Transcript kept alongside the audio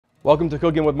Welcome to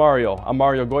Cooking with Mario. I'm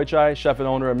Mario Goichai, chef and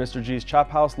owner of Mr. G's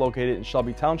Chop House located in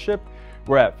Shelby Township.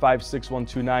 We're at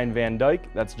 56129 Van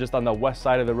Dyke. That's just on the west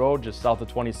side of the road, just south of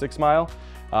 26 Mile.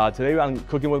 Today on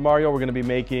Cooking with Mario, we're going to be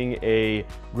making a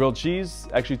grilled cheese,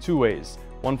 actually two ways.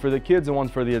 One for the kids and one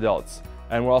for the adults.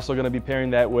 And we're also going to be pairing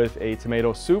that with a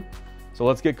tomato soup. So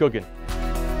let's get cooking.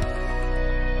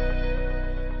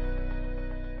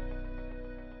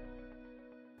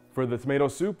 For the tomato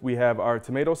soup, we have our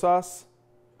tomato sauce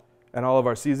and all of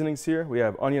our seasonings here. We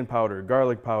have onion powder,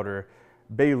 garlic powder,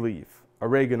 bay leaf,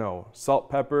 oregano, salt,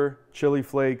 pepper, chili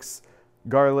flakes,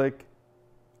 garlic,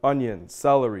 onion,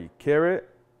 celery, carrot,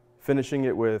 finishing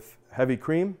it with heavy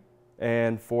cream.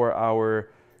 And for our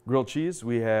grilled cheese,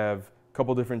 we have a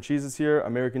couple different cheeses here: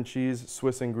 American cheese,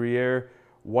 Swiss and Gruyere,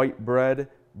 white bread,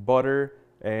 butter,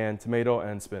 and tomato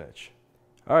and spinach.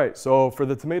 All right, so for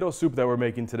the tomato soup that we're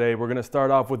making today, we're gonna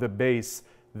start off with a base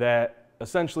that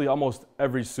essentially almost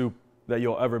every soup that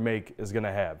you'll ever make is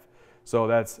gonna have. So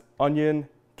that's onion,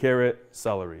 carrot,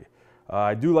 celery.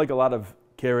 I do like a lot of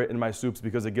carrot in my soups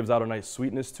because it gives out a nice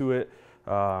sweetness to it.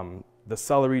 The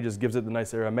celery just gives it the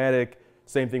nice aromatic.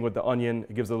 Same thing with the onion,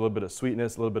 it gives it a little bit of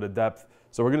sweetness, a little bit of depth.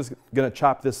 So we're just gonna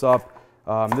chop this up.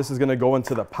 This is gonna go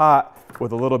into the pot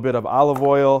with a little bit of olive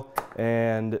oil,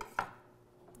 and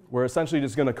we're essentially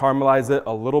just gonna caramelize it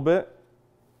a little bit.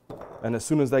 And as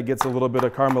soon as that gets a little bit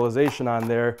of caramelization on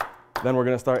there, then we're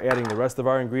gonna start adding the rest of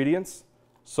our ingredients.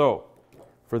 So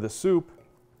for the soup,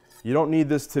 you don't need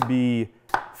this to be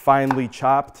finely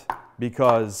chopped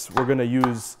because we're gonna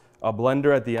use a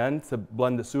blender at the end to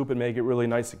blend the soup and make it really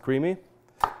nice and creamy.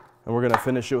 And we're gonna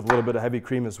finish it with a little bit of heavy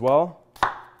cream as well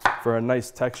for a nice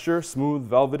texture, smooth,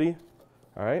 velvety.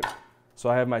 All right. So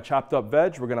I have my chopped up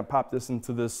veg. We're gonna pop this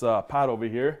into this pot over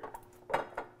here.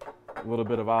 A little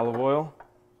bit of olive oil.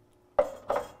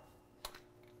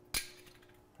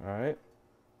 All right.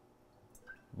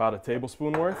 About a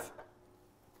tablespoon worth.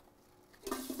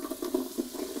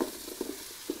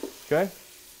 Okay.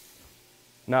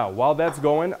 Now, while that's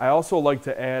going, I also like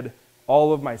to add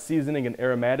all of my seasoning and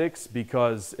aromatics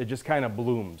because it just kind of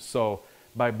blooms. So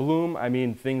by bloom, I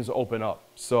mean things open up.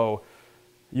 So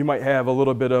you might have a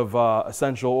little bit of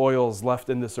essential oils left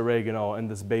in this oregano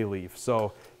and this bay leaf.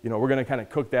 So, you know, we're gonna kind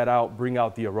of cook that out, bring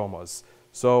out the aromas.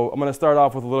 So I'm gonna start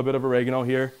off with a little bit of oregano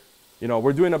here. You know,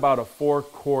 we're doing about a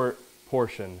 4-quart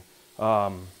portion. I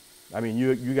mean,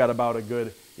 you got about a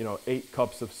good, 8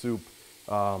 cups of soup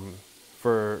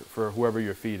for whoever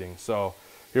you're feeding. So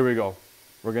here we go.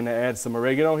 We're gonna add some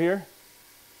oregano here,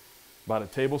 about a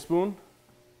tablespoon.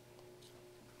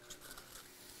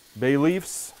 Bay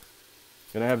leaves.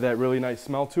 Gonna have that really nice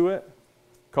smell to it.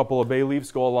 A couple of bay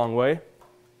leaves go a long way.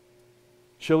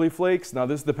 Chili flakes. Now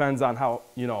this depends on how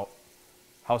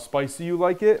spicy you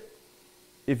like it.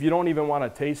 If you don't even want to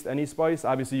taste any spice,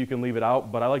 obviously you can leave it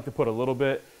out, but I like to put a little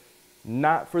bit,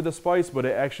 not for the spice, but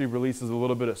it actually releases a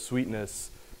little bit of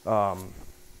sweetness,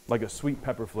 like a sweet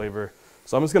pepper flavor.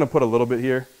 So I'm just gonna put a little bit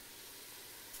here,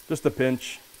 just a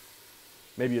pinch,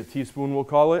 maybe a teaspoon we'll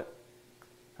call it.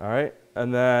 All right,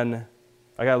 and then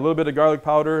I got a little bit of garlic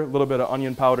powder, a little bit of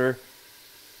onion powder,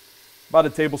 about a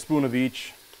tablespoon of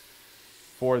each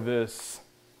for this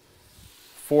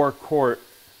 4-quart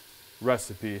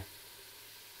recipe.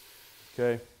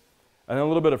 Okay, and then a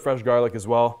little bit of fresh garlic as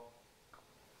well.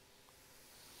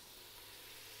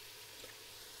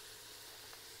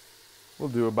 We'll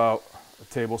do about a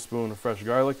tablespoon of fresh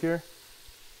garlic here.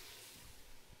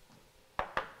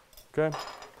 Okay.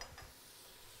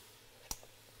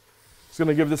 Just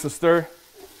gonna give this a stir.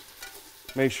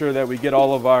 Make sure that we get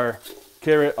all of our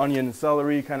carrot, onion, and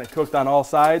celery kind of cooked on all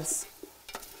sides.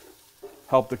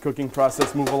 Help the cooking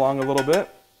process move along a little bit.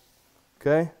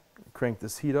 Okay, crank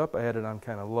this heat up. I had it on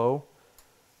kind of low.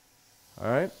 All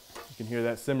right, you can hear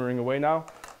that simmering away now.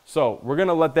 So we're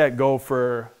gonna let that go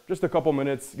for just a couple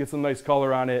minutes, get some nice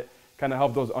color on it, kind of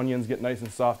help those onions get nice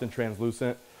and soft and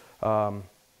translucent. Now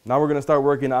we're gonna start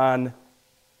working on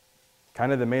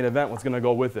kind of the main event, what's gonna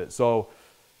go with it. So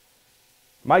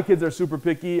my kids are super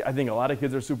picky. I think a lot of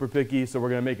kids are super picky. So we're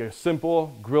gonna make a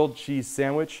simple grilled cheese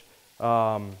sandwich.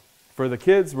 For the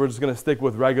kids, we're just gonna stick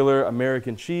with regular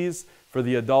American cheese. For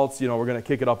the adults, we're gonna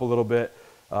kick it up a little bit.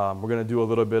 We're gonna do a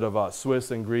little bit of Swiss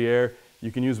and Gruyere.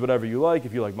 You can use whatever you like.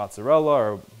 If you like mozzarella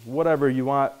or whatever you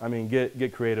want, I mean,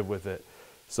 get creative with it.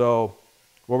 So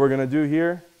what we're gonna do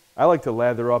here, I like to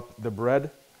lather up the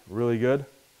bread really good.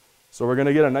 So we're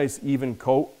gonna get a nice even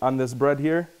coat on this bread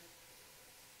here.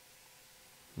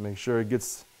 Make sure it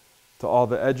gets to all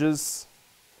the edges.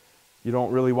 You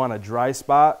don't really want a dry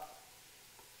spot.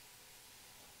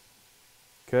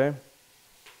 Okay.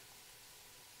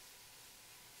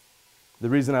 The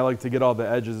reason I like to get all the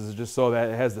edges is just so that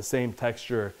it has the same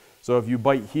texture. So if you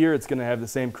bite here, it's gonna have the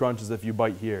same crunch as if you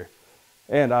bite here.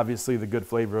 And obviously the good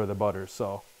flavor of the butter.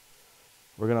 So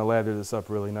we're gonna lather this up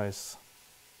really nice.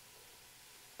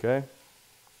 Okay,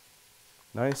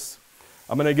 nice.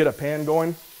 I'm gonna get a pan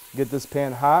going, get this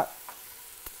pan hot.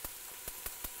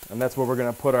 And that's where we're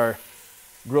gonna put our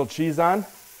grilled cheese on.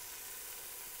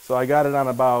 So I got it on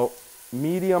about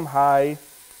medium high.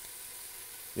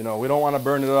 You know, we don't wanna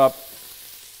burn it up.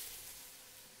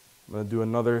 I'm gonna do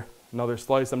another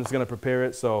slice. I'm just gonna prepare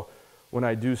it so when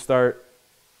I do start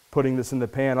putting this in the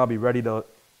pan, I'll be ready to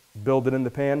build it in the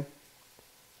pan.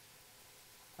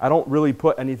 I don't really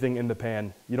put anything in the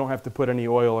pan. You don't have to put any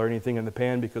oil or anything in the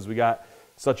pan because we got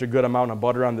such a good amount of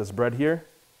butter on this bread here.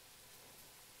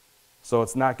 So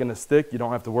it's not gonna stick. You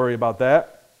don't have to worry about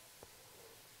that.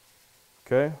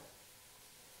 Okay.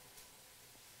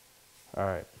 All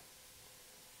right.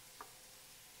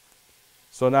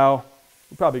 So now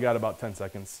we probably got about 10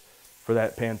 seconds for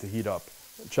that pan to heat up.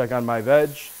 Check on my veg.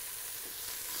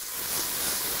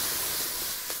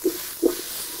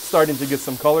 Starting to get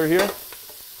some color here.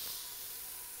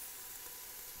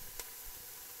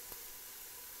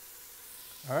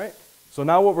 All right, so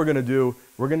now what we're gonna do,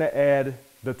 we're gonna add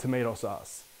the tomato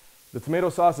sauce. The tomato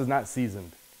sauce is not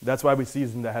seasoned. That's why we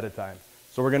seasoned ahead of time.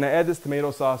 So we're gonna add this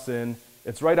tomato sauce in.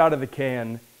 It's right out of the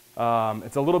can.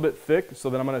 It's a little bit thick, so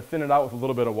then I'm gonna thin it out with a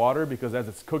little bit of water because as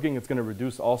it's cooking, it's gonna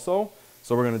reduce also.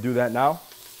 So we're gonna do that now.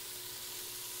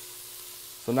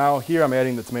 So now here I'm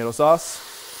adding the tomato sauce.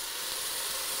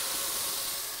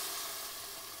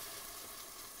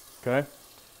 Okay.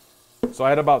 So I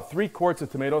had about 3 quarts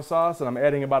of tomato sauce and I'm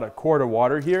adding about 1 quart of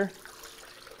water here.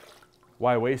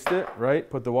 Why waste it, right?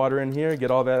 Put the water in here, get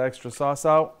all that extra sauce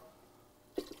out.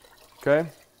 Okay.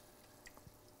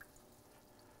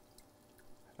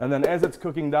 And then as it's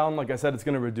cooking down, like I said, it's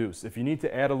gonna reduce. If you need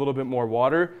to add a little bit more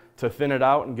water to thin it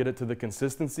out and get it to the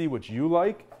consistency which you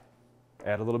like,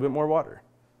 add a little bit more water.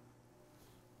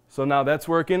 So now that's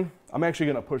working. I'm actually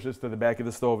gonna push this to the back of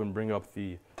the stove and bring up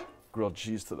the grilled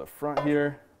cheese to the front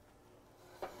here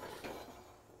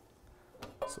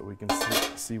so we can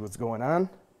see what's going on.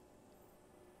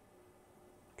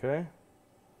 Okay.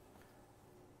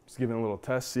 Just giving a little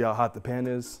test, see how hot the pan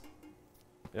is.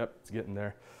 Yep, it's getting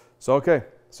there. So okay,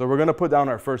 so we're gonna put down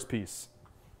our first piece.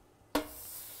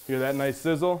 Hear that nice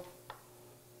sizzle?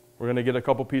 We're gonna get a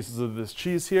couple pieces of this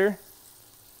cheese here,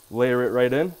 layer it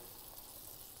right in.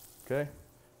 Okay,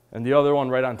 and the other one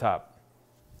right on top.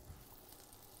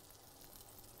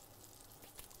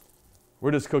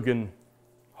 We're just cooking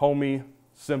homey,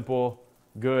 simple,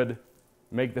 good,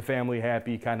 make the family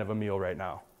happy kind of a meal right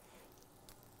now.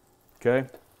 Okay?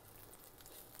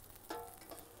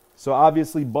 So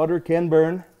obviously butter can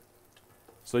burn,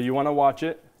 so you want to watch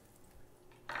it.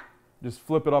 Just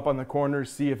flip it up on the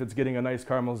corners, see if it's getting a nice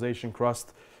caramelization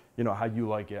crust, you know, how you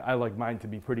like it. I like mine to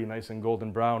be pretty nice and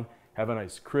golden brown, have a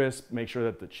nice crisp, make sure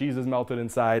that the cheese is melted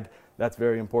inside. That's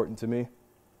very important to me.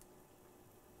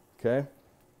 Okay?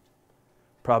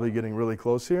 Probably getting really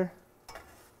close here.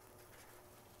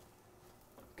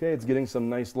 Okay, it's getting some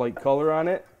nice light color on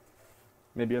it.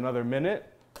 Maybe another minute.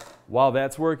 While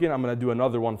that's working, I'm gonna do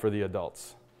another one for the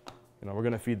adults. You know, we're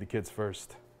gonna feed the kids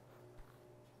first.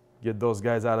 Get those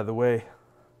guys out of the way.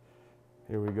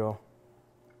 Here we go.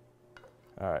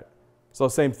 All right, so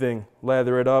same thing,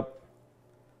 lather it up.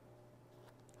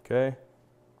 Okay,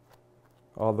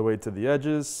 all the way to the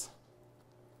edges,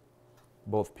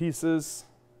 both pieces.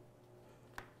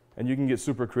 And you can get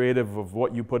super creative of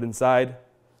what you put inside.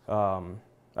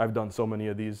 I've done so many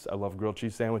of these. I love grilled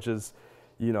cheese sandwiches.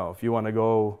 You know, if you want to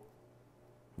go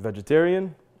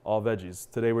vegetarian, all veggies.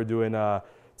 Today we're doing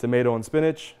tomato and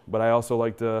spinach, but I also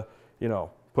like to, you know,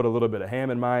 put a little bit of ham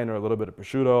in mine or a little bit of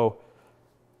prosciutto.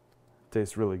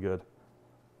 Tastes really good.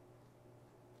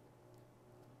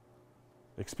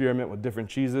 Experiment with different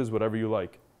cheeses, whatever you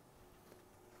like.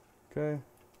 Okay.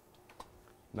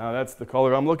 Now that's the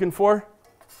color I'm looking for.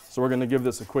 So we're going to give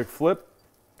this a quick flip.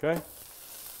 Okay.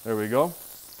 There we go.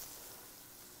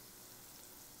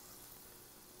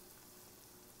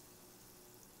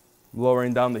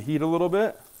 Lowering down the heat a little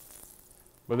bit,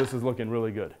 but this is looking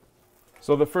really good.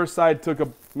 So the first side took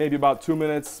maybe about 2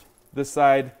 minutes. This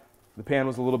side, the pan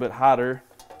was a little bit hotter.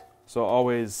 So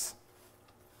always,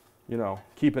 you know,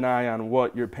 keep an eye on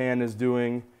what your pan is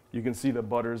doing. You can see the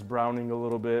butter's browning a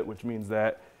little bit, which means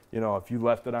that, you know, if you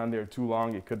left it on there too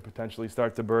long, it could potentially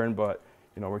start to burn, but,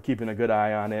 you know, we're keeping a good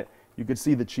eye on it. You can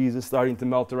see the cheese is starting to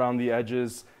melt around the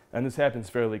edges, and this happens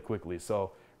fairly quickly.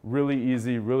 So really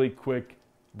easy, really quick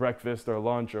breakfast or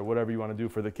lunch or whatever you want to do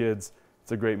for the kids.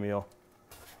 It's a great meal.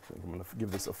 I'm going to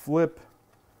give this a flip.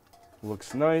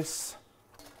 Looks nice.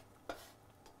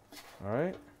 All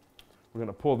right. We're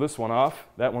gonna pull this one off.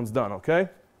 That one's done, okay?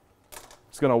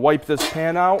 Just gonna wipe this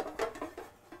pan out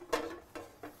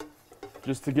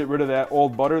just to get rid of that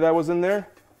old butter that was in there.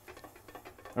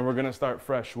 And we're gonna start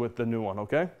fresh with the new one,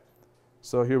 okay?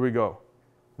 So here we go.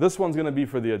 This one's gonna be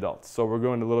for the adults. So we're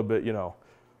going a little bit, you know,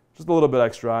 just a little bit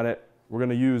extra on it. We're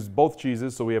gonna use both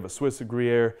cheeses. So we have a Swiss, a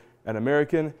Gruyere, and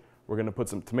American. We're gonna put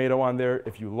some tomato on there.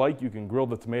 If you like, you can grill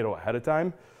the tomato ahead of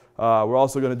time. We're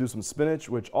also gonna do some spinach,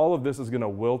 which all of this is gonna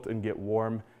wilt and get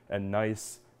warm and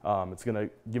nice. It's gonna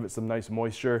give it some nice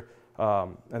moisture,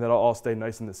 and that'll all stay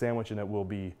nice in the sandwich and it will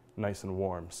be nice and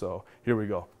warm. So here we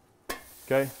go.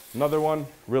 Okay, another one,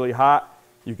 really hot.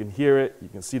 You can hear it, you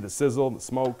can see the sizzle, the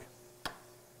smoke.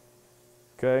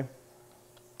 Okay,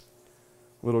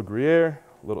 little Gruyere,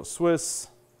 little Swiss,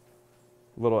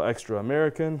 little extra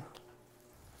American.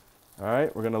 All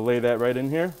right, we're gonna lay that right in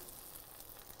here.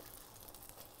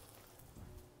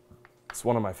 It's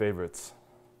one of my favorites.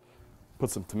 Put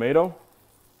some tomato,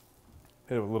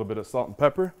 hit it with a little bit of salt and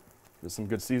pepper. There's some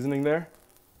good seasoning there.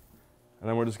 And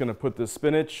then we're just gonna put this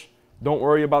spinach. Don't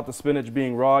worry about the spinach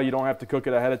being raw. You don't have to cook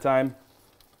it ahead of time.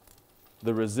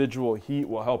 The residual heat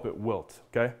will help it wilt,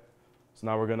 okay? So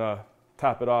now we're gonna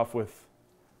top it off with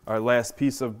our last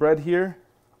piece of bread here.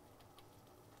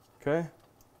 Okay?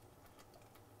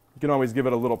 You can always give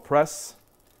it a little press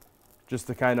just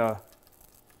to kind of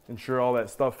ensure all that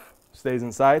stuff stays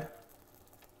inside.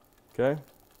 Okay?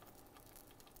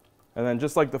 And then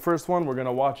just like the first one, we're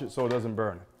gonna watch it so it doesn't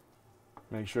burn.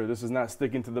 Make sure this is not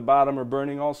sticking to the bottom or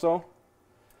burning also.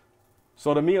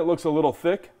 So to me, it looks a little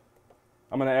thick.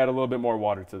 I'm gonna add a little bit more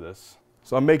water to this.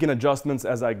 So I'm making adjustments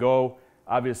as I go.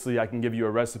 Obviously, I can give you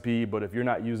a recipe, but if you're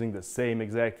not using the same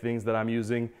exact things that I'm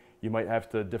using, you might have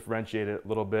to differentiate it a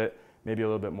little bit. Maybe a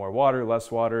little bit more water,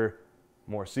 less water,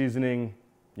 more seasoning,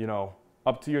 you know,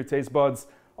 up to your taste buds.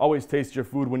 Always taste your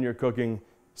food when you're cooking.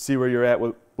 See where you're at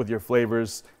with your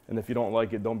flavors. And if you don't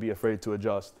like it, don't be afraid to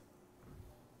adjust.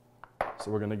 So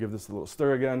we're gonna give this a little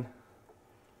stir again.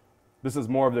 This is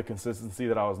more of the consistency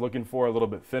that I was looking for, a little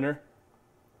bit thinner.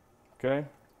 Okay.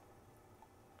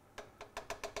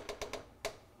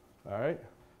 All right.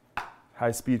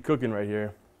 High speed cooking right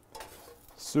here.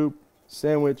 Soup,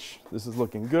 sandwich. This is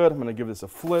looking good. I'm gonna give this a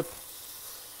flip.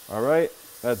 All right,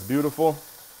 that's beautiful.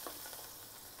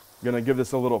 Gonna give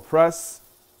this a little press.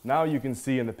 Now you can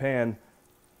see in the pan,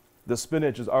 the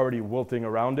spinach is already wilting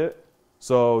around it.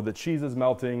 So the cheese is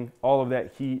melting. All of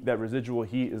that heat, that residual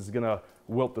heat is gonna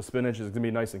wilt the spinach. It's gonna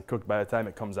be nice and cooked by the time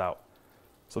it comes out.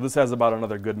 So this has about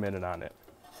another good minute on it.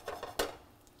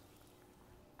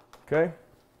 Okay.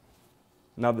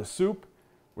 Now the soup,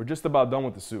 we're just about done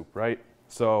with the soup, right?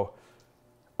 So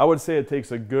I would say it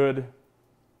takes a good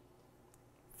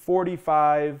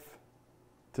 45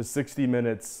 to 60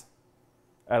 minutes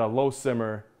at a low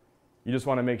simmer. You just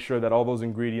want to make sure that all those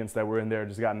ingredients that were in there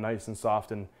just got nice and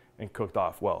soft and cooked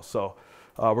off well. So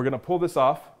we're going to pull this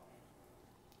off.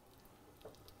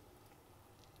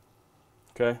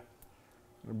 Okay.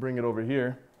 I'm going to bring it over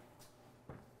here.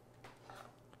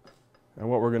 And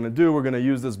what we're going to do, we're going to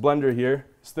use this blender here,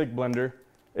 stick blender,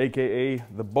 AKA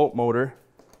the boat motor.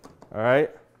 All right.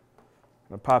 I'm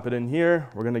going to pop it in here.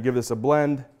 We're going to give this a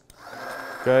blend.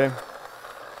 Okay.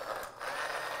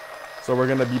 So we're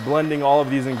going to be blending all of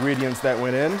these ingredients that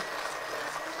went in.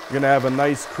 We're going to have a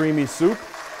nice creamy soup.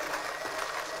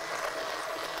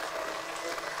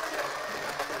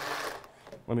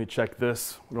 Let me check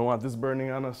this. We don't want this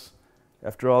burning on us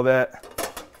after all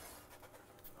that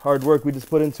hard work we just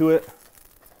put into it.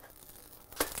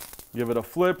 Give it a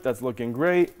flip. That's looking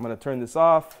great. I'm going to turn this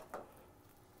off.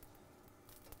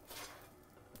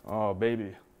 Oh,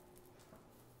 baby.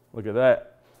 Look at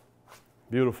that.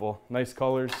 Beautiful. Nice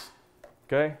colors.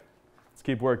 Okay, let's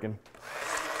keep working.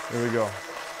 Here we go.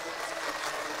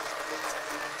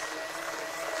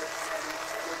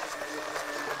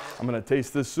 I'm gonna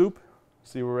taste this soup,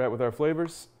 see where we're at with our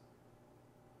flavors.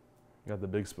 Got the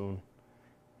big spoon,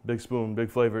 big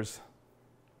flavors.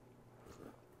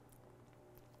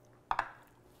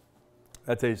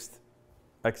 That tastes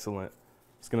excellent.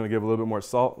 It's gonna give a little bit more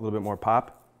salt, a little bit more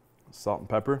pop, salt and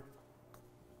pepper,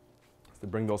 to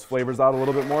bring those flavors out a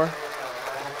little bit more.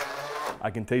 I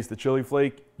can taste the chili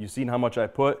flake. You've seen how much I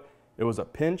put. It was a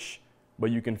pinch, but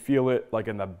you can feel it like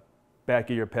in the back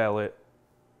of your palate.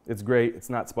 It's great. It's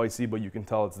not spicy, but you can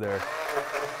tell it's there.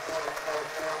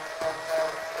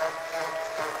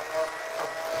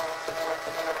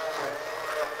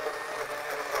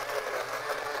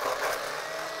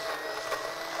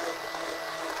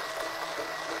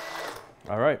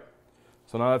 All right.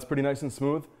 So now that's pretty nice and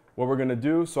smooth. What we're gonna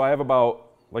do, so I have about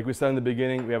like we said in the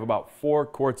beginning, we have about 4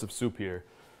 quarts of soup here.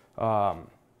 I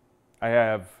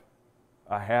have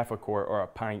a half a quart or a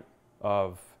pint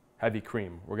of heavy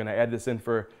cream. We're gonna add this in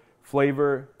for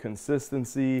flavor,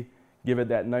 consistency, give it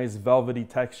that nice velvety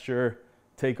texture,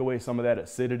 take away some of that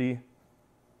acidity,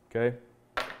 okay?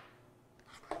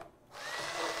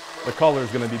 The color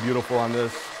is gonna be beautiful on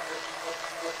this.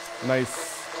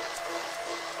 Nice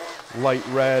light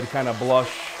red, kind of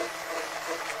blush.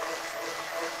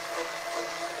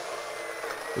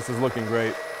 This is looking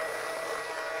great.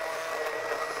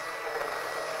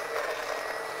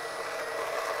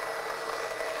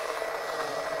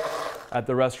 At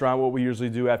the restaurant, what we usually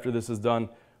do after this is done,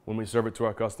 when we serve it to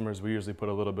our customers, we usually put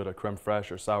a little bit of creme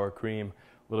fraiche or sour cream,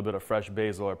 a little bit of fresh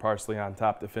basil or parsley on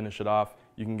top to finish it off.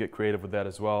 You can get creative with that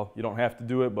as well. You don't have to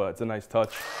do it, but it's a nice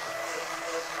touch.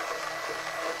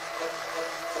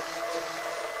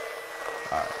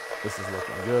 All right, this is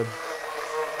looking good.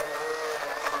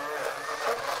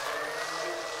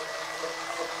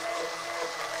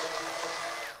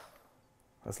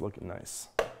 That's looking nice.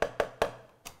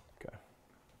 Okay.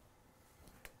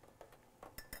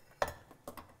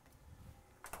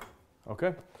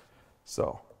 Okay,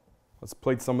 so let's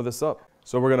plate some of this up.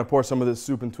 So we're gonna pour some of this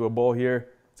soup into a bowl here.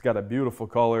 It's got a beautiful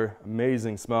color,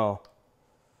 amazing smell.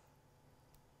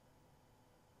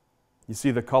 You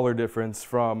see the color difference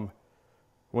from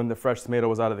when the fresh tomato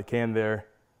was out of the can there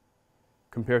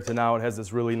compared to now. It has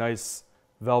this really nice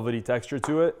velvety texture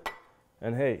to it.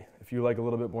 And hey, if you like a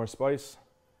little bit more spice,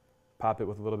 pop it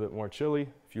with a little bit more chili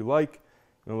if you like.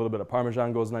 And a little bit of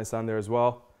Parmesan goes nice on there as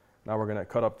well. Now we're gonna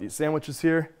cut up these sandwiches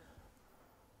here.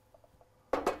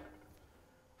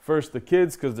 First the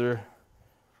kids, because they're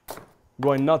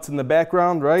going nuts in the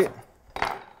background, right?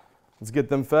 Let's get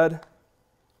them fed.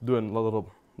 Doing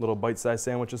little bite-sized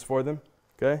sandwiches for them,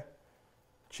 okay?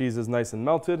 Cheese is nice and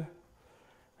melted.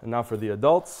 And now for the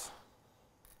adults,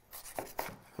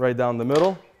 right down the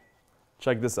middle.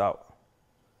 Check this out.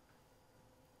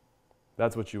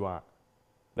 That's what you want.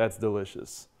 That's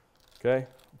delicious, okay?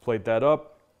 Plate that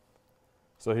up.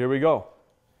 So here we go.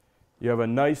 You have a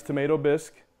nice tomato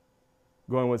bisque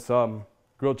going with some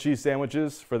grilled cheese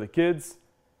sandwiches for the kids,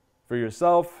 for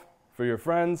yourself, for your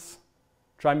friends.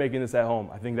 Try making this at home.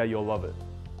 I think that you'll love it.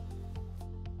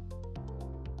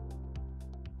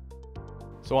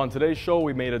 So on today's show,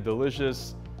 we made a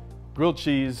delicious grilled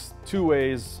cheese 2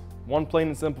 ways, one plain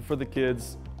and simple for the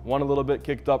kids, one a little bit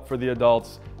kicked up for the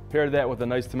adults. Paired that with a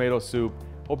nice tomato soup.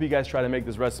 Hope you guys try to make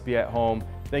this recipe at home.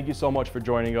 Thank you so much for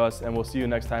joining us, and we'll see you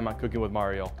next time on Cooking with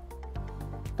Mario.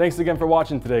 Thanks again for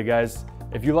watching today, guys.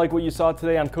 If you like what you saw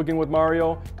today on Cooking with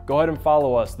Mario, go ahead and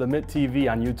follow us, the Mitt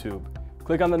TV on YouTube.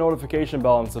 Click on the notification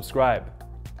bell and subscribe.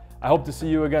 I hope to see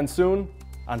you again soon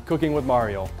on Cooking with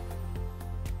Mario.